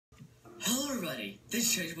everybody,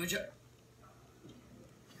 this is ChaseyBoyJones.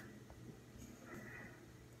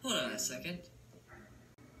 Hold on a second.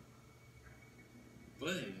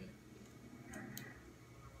 Wait.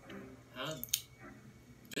 How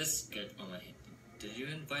this get on my hand? Did you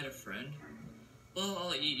invite a friend? Well,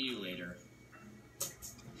 I'll eat you later.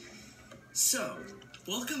 So,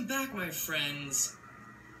 welcome back, my friends,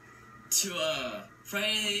 to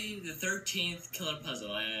Friday the 13th Killer Puzzle.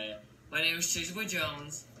 My name is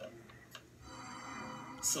ChaseyBoyJones.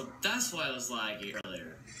 So that's why I was laggy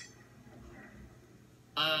earlier.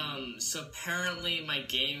 So apparently my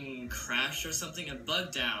game crashed or something and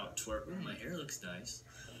bugged out to where, ooh, my hair looks nice.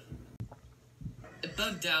 It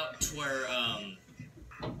bugged out to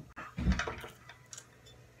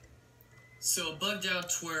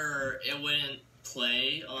where, it wouldn't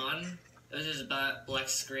play on. It was just a black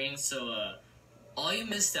screen, so, all you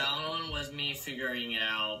missed out on was me figuring it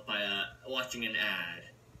out by, watching an ad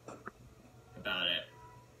about it.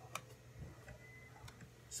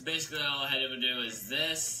 So basically all I had to do is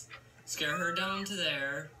this, scare her down to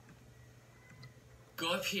there,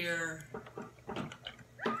 go up here,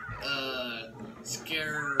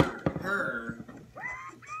 scare her,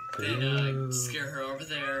 then scare her over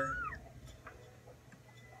there,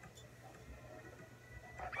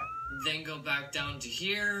 then go back down to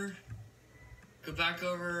here, go back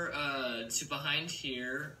over to behind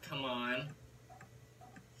here, come on,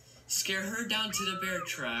 scare her down to the bear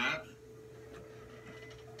trap,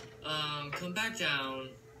 come back down,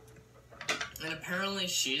 and apparently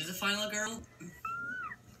she's the final girl.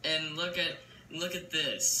 And look at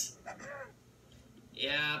this.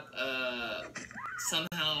 Yep,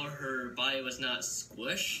 somehow her body was not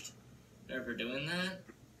squished, ever doing that.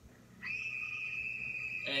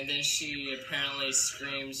 And then she apparently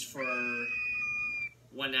screams for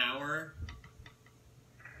 1 hour,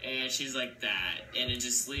 and she's like that, and it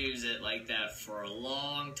just leaves it like that for a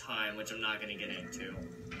long time, which I'm not gonna get into.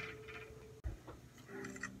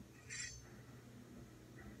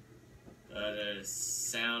 The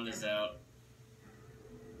sound is out.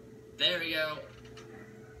 There we go.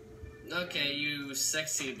 Okay, you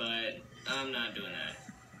sexy butt. I'm not doing that.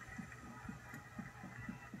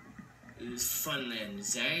 Funland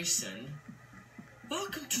Jason.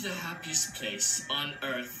 Welcome to the happiest place on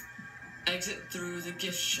Earth. Exit through the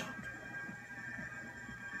gift shop.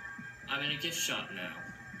 I'm in a gift shop now.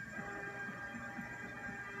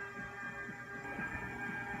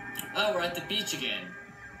 Oh, we're at the beach again.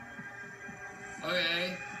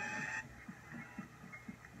 Okay.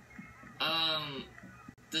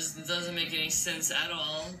 This doesn't make any sense at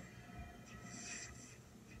all.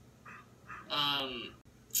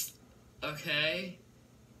 Okay.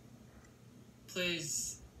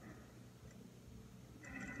 Please.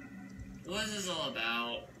 What is this all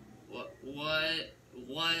about? What?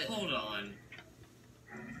 Hold on.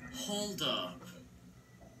 Hold up.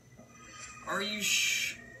 Are you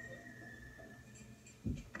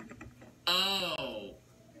Oh.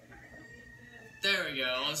 There we go.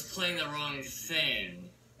 I was playing the wrong thing.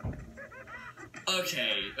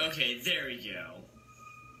 Okay, there we go.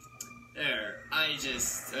 There,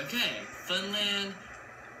 okay. Funland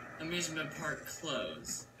amusement park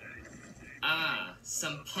closed. Ah,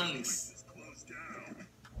 some punks.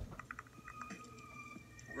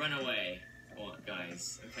 Run away. Oh,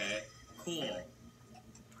 guys, okay. Cool.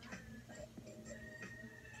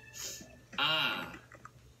 Ah.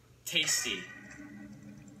 Tasty.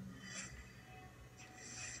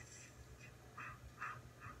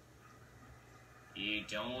 You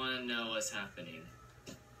don't want to know what's happening.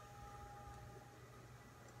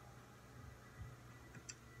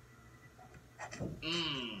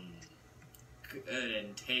 Mmm. Good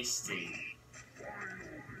and tasty.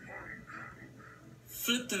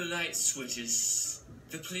 Flip the light switches.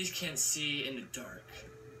 The police can't see in the dark.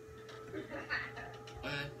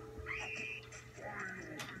 What?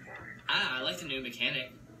 Ah, I like the new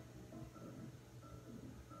mechanic.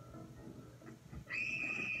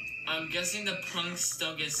 I'm guessing the punks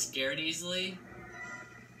don't get scared easily.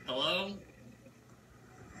 Hello?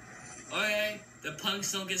 Okay, the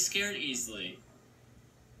punks don't get scared easily.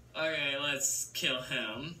 Okay, let's kill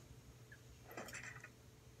him.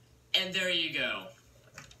 And there you go.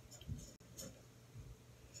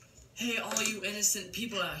 Hey, all you innocent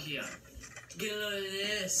people out here, get a load of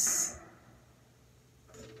this.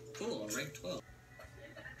 Cool, I'm rank 12.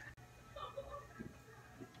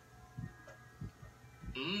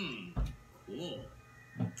 Cool.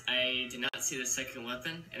 I did not see the second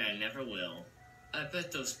weapon, and I never will. I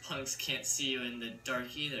bet those punks can't see you in the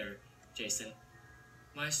dark either, Jason.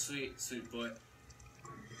 My sweet, sweet boy.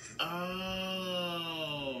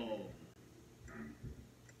 Oh.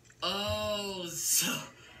 Oh. Oh, so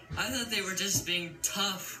I thought they were just being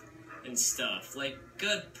tough and stuff. Like,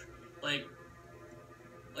 good, like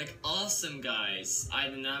awesome guys. I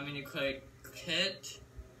did not mean to click hit.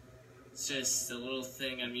 It's just a little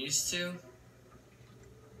thing I'm used to.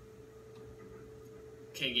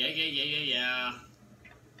 Okay, yeah.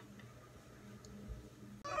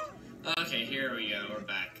 Okay, here we go, we're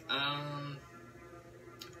back.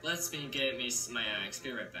 Let's get me my axe,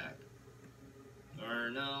 be right back. Or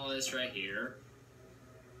no, it's right here.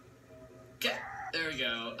 Okay, there we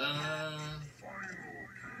go,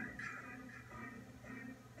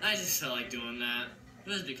 I just felt like doing that. It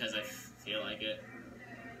was because I feel like it.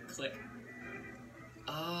 Click.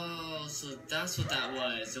 Oh, so that's what that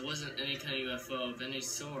was. It wasn't any kind of UFO of any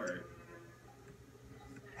sort.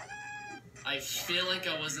 I feel like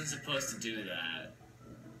I wasn't supposed to do that.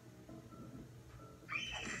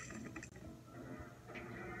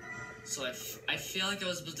 So I feel like I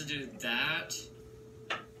was supposed to do that.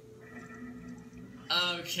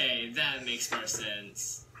 Okay, that makes more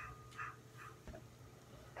sense.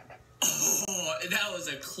 Oh, that was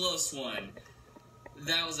a close one.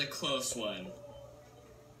 That was a close one.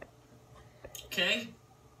 Okay?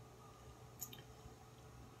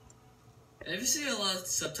 And if you see a lot of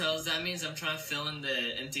subtitles, that means I'm trying to fill in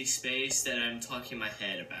the empty space that I'm talking in my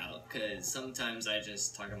head about. Because sometimes I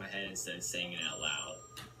just talk in my head instead of saying it out loud.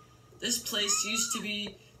 This place used to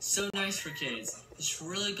be so nice for kids. It's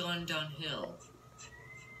really gone downhill.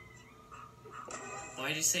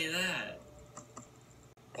 Why'd you say that?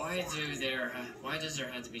 Why does there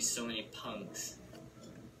have to be so many punks?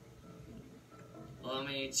 Allow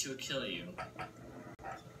me to kill you.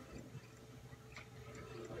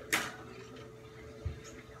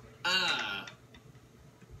 Ah!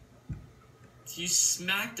 You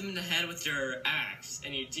smacked him in the head with your axe,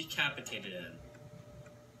 and you decapitated him.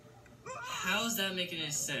 How is that making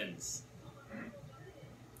any sense?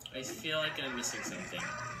 I feel like I'm missing something.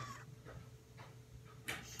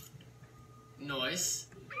 Noise.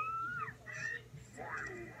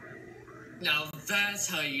 Now that's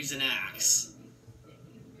how you use an axe.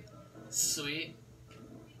 Sweet.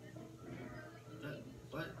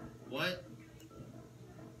 What?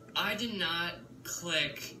 I did not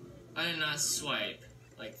click. I did not swipe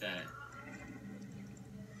like that.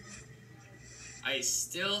 I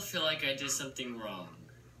still feel like I did something wrong.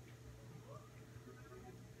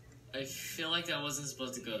 I feel like that wasn't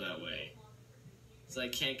supposed to go that way. So I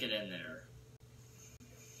can't get in there.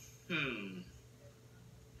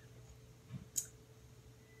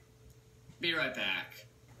 Be right back.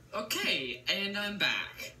 Okay, and I'm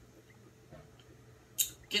back.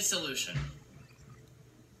 Get solution.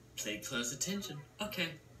 Pay close attention. Okay.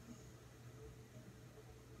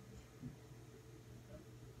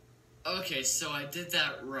 Okay, so I did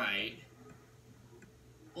that right.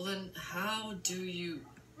 Well then, how do you...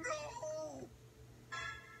 No!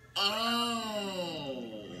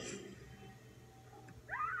 Oh!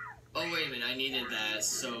 Oh, wait a minute, I needed that,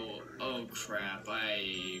 so... Oh, crap,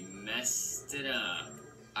 I messed it up.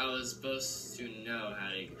 I was supposed to know how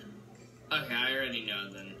to... Okay, I already know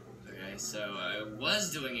then. Okay, so I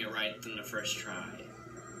was doing it right from the first try.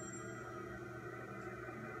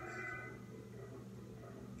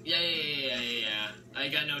 Yeah. I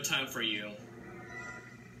got no time for you.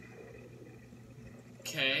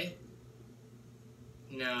 Okay.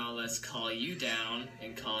 Now let's call you down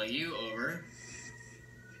and call you over.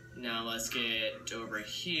 Now let's get over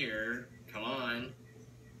here. Come on.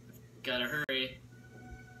 Gotta hurry.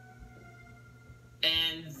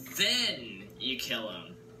 And then you kill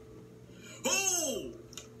him. Oh!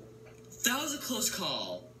 That was a close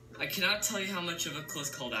call. I cannot tell you how much of a close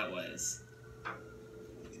call that was.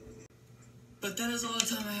 But that is all the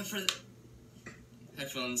time I have for the...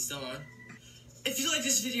 Headphones still on. If you like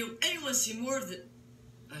this video and you want to see more of the...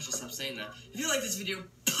 I should stop saying that. If you like this video,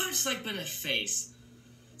 punch the like button in the face.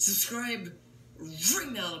 Subscribe,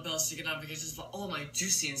 ring the bell so you get notifications for all my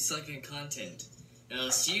juicy and silicon content. And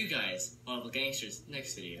I'll see you guys, all the gangsters,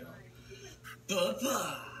 next video.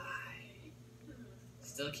 Bye-bye.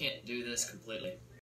 Still can't do this completely.